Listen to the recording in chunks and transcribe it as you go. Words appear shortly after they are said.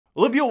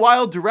Olivia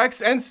Wild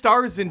directs and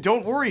stars in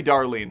Don't Worry,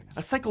 Darling,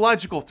 a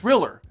psychological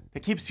thriller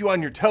that keeps you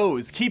on your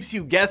toes, keeps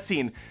you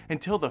guessing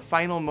until the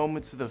final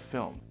moments of the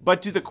film.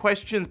 But do the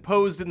questions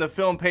posed in the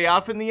film pay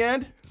off in the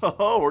end?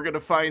 Oh, we're gonna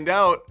find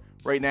out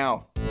right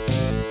now.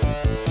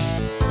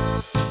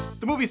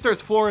 The movie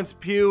stars Florence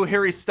Pugh,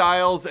 Harry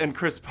Styles, and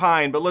Chris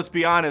Pine, but let's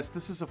be honest,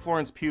 this is a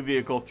Florence Pugh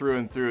vehicle through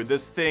and through.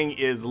 This thing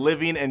is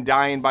living and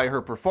dying by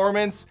her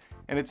performance,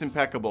 and it's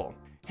impeccable.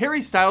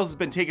 Harry Styles has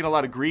been taking a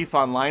lot of grief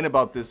online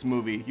about this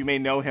movie. You may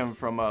know him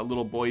from a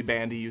little boy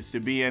band he used to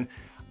be in.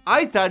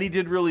 I thought he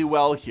did really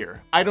well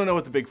here. I don't know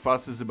what the big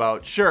fuss is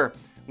about. Sure,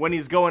 when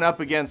he's going up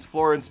against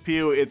Florence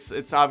Pugh,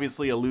 it's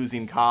obviously a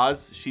losing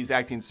cause. She's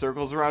acting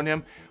circles around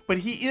him, but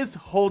he is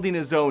holding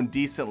his own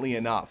decently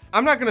enough.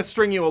 I'm not gonna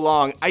string you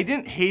along. I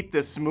didn't hate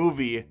this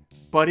movie,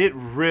 but it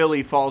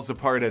really falls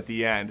apart at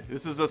the end.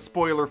 This is a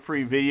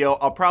spoiler-free video.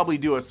 I'll probably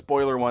do a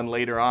spoiler one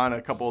later on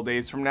a couple of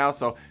days from now,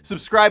 so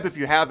subscribe if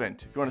you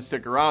haven't. If you wanna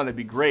stick around, that'd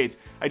be great.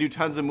 I do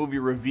tons of movie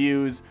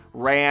reviews,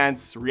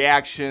 rants,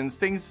 reactions,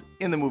 things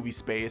in the movie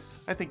space.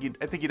 I think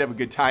you'd have a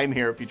good time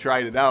here if you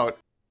tried it out.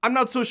 I'm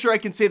not so sure I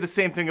can say the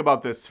same thing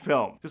about this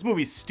film. This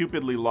movie's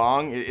stupidly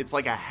long. It's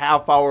like a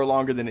half hour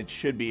longer than it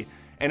should be,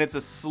 and it's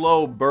a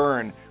slow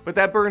burn, but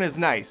that burn is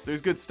nice.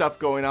 There's good stuff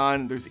going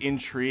on, there's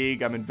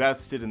intrigue, I'm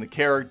invested in the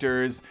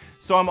characters,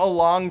 so I'm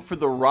along for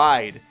the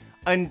ride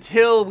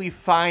until we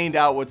find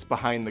out what's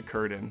behind the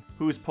curtain.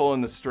 Who's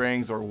pulling the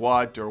strings, or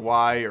what, or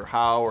why, or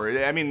how, or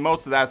I mean,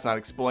 most of that's not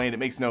explained. It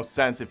makes no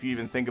sense if you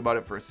even think about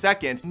it for a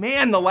second.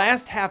 Man, the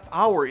last half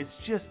hour is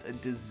just a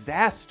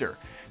disaster.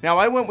 Now,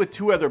 I went with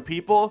two other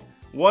people.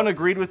 One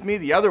agreed with me,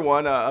 the other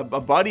one, a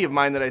buddy of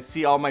mine that I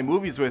see all my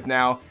movies with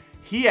now,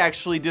 he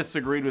actually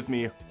disagreed with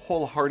me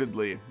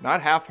wholeheartedly,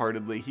 not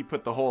half-heartedly. He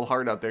put the whole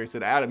heart out there. He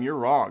said, Adam, you're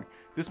wrong.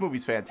 This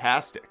movie's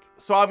fantastic.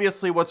 So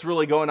obviously what's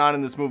really going on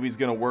in this movie is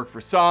gonna work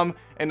for some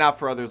and not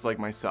for others like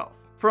myself.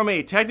 From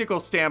a technical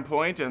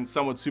standpoint and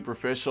somewhat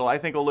superficial, I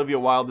think Olivia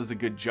Wild does a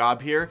good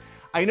job here.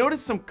 I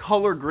noticed some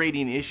color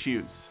grading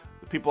issues.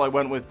 The people I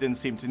went with didn't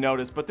seem to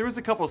notice, but there was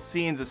a couple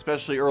scenes,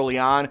 especially early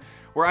on,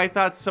 where I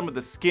thought some of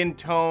the skin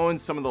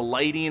tones, some of the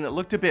lighting, it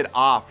looked a bit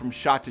off from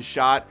shot to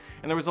shot,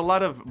 and there was a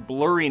lot of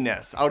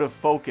blurriness, out of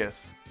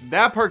focus.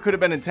 That part could have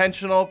been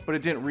intentional, but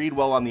it didn't read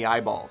well on the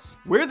eyeballs.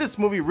 Where this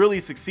movie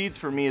really succeeds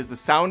for me is the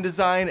sound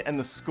design and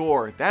the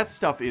score. That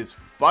stuff is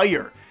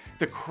fire.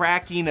 The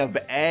cracking of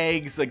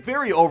eggs, like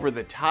very over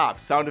the top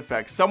sound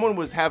effects. Someone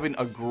was having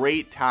a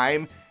great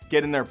time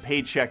getting their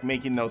paycheck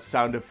making those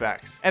sound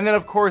effects. And then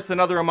of course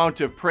another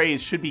amount of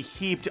praise should be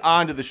heaped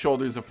onto the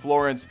shoulders of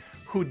Florence,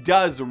 who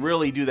does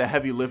really do the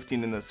heavy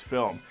lifting in this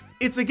film.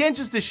 It's again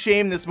just a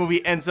shame this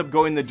movie ends up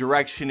going the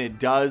direction it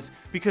does,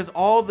 because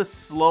all the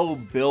slow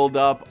build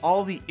up,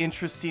 all the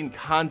interesting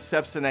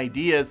concepts and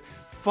ideas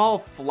fall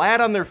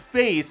flat on their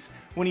face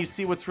when you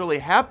see what's really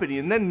happening,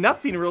 and then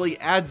nothing really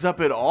adds up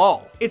at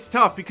all. It's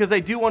tough because I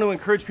do want to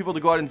encourage people to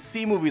go out and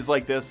see movies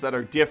like this that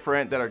are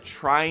different, that are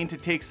trying to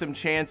take some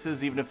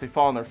chances, even if they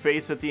fall on their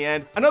face at the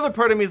end. Another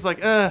part of me is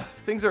like,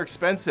 things are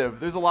expensive.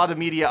 There's a lot of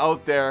media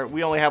out there.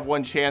 We only have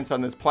one chance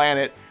on this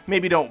planet.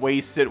 Maybe don't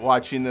waste it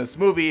watching this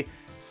movie.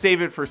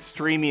 Save it for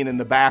streaming in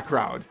the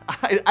background.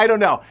 I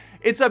don't know.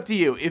 It's up to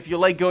you. If you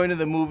like going to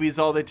the movies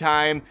all the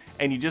time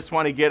and you just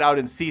want to get out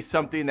and see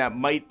something that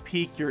might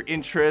pique your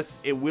interest,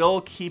 it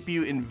will keep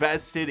you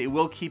invested, it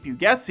will keep you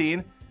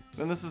guessing,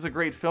 then this is a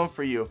great film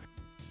for you.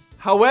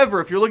 However,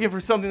 if you're looking for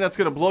something that's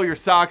going to blow your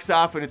socks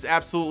off and it's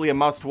absolutely a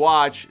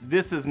must-watch,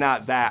 this is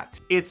not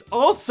that. It's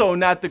also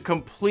not the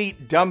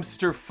complete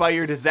dumpster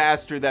fire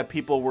disaster that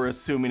people were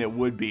assuming it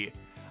would be.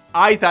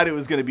 I thought it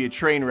was going to be a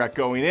train wreck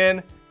going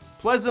in,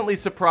 pleasantly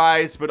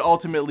surprised, but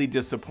ultimately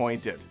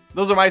disappointed.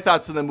 Those are my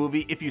thoughts on the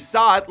movie. If you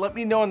saw it, let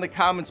me know in the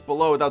comments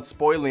below without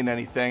spoiling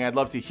anything. I'd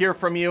love to hear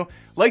from you.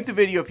 Like the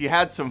video if you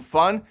had some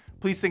fun.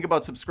 Please think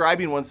about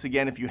subscribing once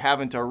again if you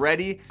haven't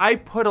already. I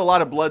put a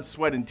lot of blood,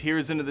 sweat, and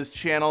tears into this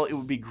channel. It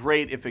would be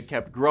great if it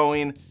kept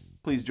growing.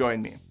 Please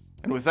join me.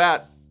 And with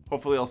that,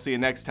 hopefully I'll see you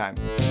next time.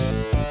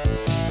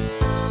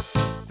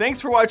 Thanks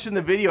for watching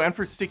the video and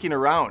for sticking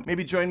around.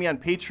 Maybe join me on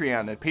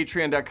Patreon at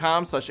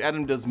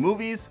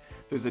patreon.com/AdamDoesMovies.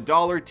 There's a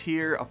 $1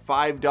 tier, a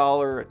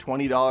 $5, a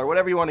 $20,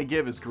 whatever you want to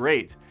give is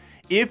great.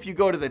 If you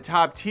go to the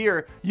top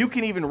tier, you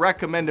can even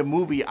recommend a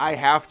movie I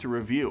have to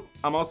review.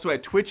 I'm also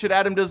at Twitch at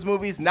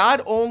AdamDoesMovies, not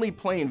only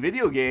playing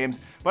video games,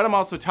 but I'm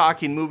also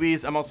talking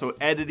movies, I'm also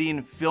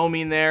editing,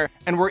 filming there,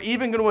 and we're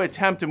even going to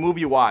attempt a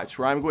movie watch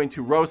where I'm going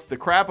to roast the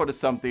crap out of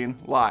something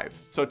live.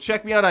 So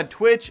check me out on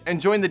Twitch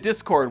and join the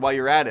Discord while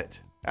you're at it.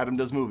 Adam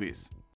Does Movies.